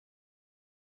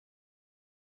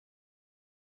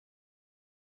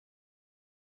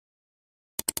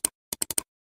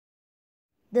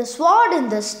The Sword in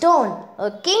the Stone, a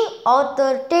King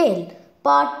Arthur Tale,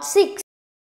 Part 6.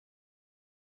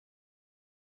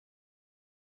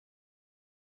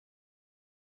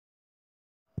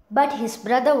 But his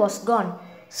brother was gone.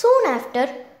 Soon after,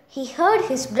 he heard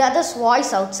his brother's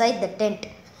voice outside the tent.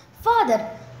 "Father,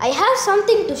 I have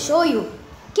something to show you."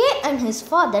 Kay and his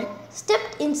father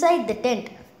stepped inside the tent.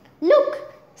 "Look,"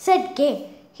 said Kay.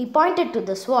 He pointed to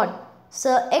the sword.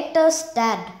 Sir Ector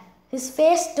stared. His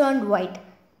face turned white.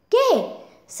 "Kay,"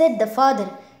 said the father,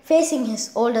 facing his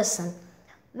older son,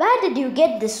 "where did you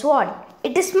get this sword?"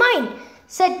 "It is mine,"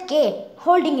 said Kay,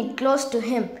 holding it close to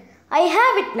him. "I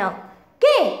have it now."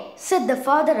 "Kay," said the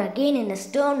father again in a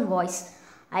stern voice,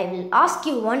 "I will ask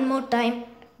you one more time,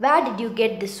 where did you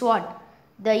get this sword?"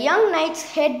 The young knight's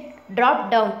head dropped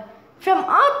down. "From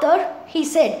Arthur," he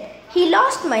said. "He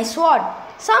lost my sword.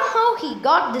 Somehow he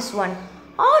got this one."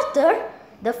 "Arthur?"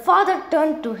 The father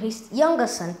turned to his younger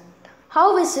son. "How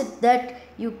is it that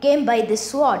you came by this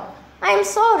sword?" "I am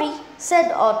sorry,"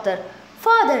 said Arthur.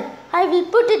 "Father, I will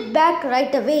put it back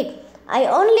right away. I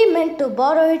only meant to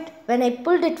borrow it when I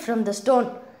pulled it from the stone."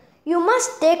 "You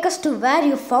must take us to where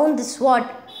you found this sword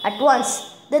at once."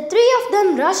 The three of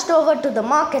them rushed over to the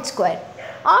market square.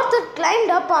 Arthur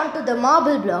climbed up onto the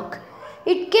marble block.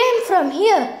 "It came from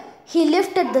here." He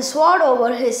lifted the sword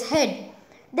over his head.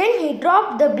 Then he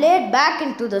dropped the blade back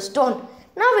into the stone.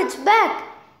 "Now it's back."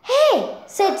 "Hey,"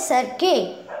 said Sir Kay,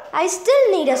 "I still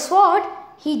need a sword."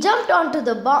 He jumped onto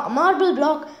the marble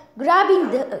block, grabbing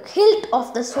the hilt of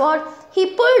the sword. He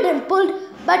pulled and pulled,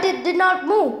 but it did not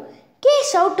move. Kay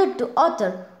shouted to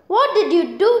Arthur, "What did you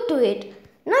do to it?"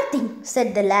 "Nothing," said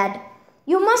the lad.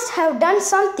 "You must have done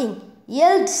something,"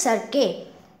 yelled Sir Kay.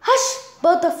 "Hush,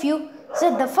 both of you,"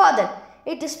 said the father.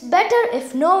 "It is better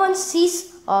if no one sees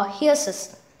or hears us."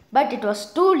 But it was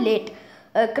too late.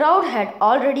 A crowd had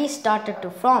already started to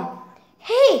form.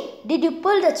 "Hey, did you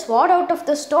pull that sword out of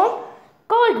the stone?"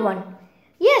 called one.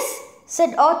 "Yes,"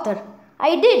 said Arthur,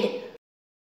 "I did."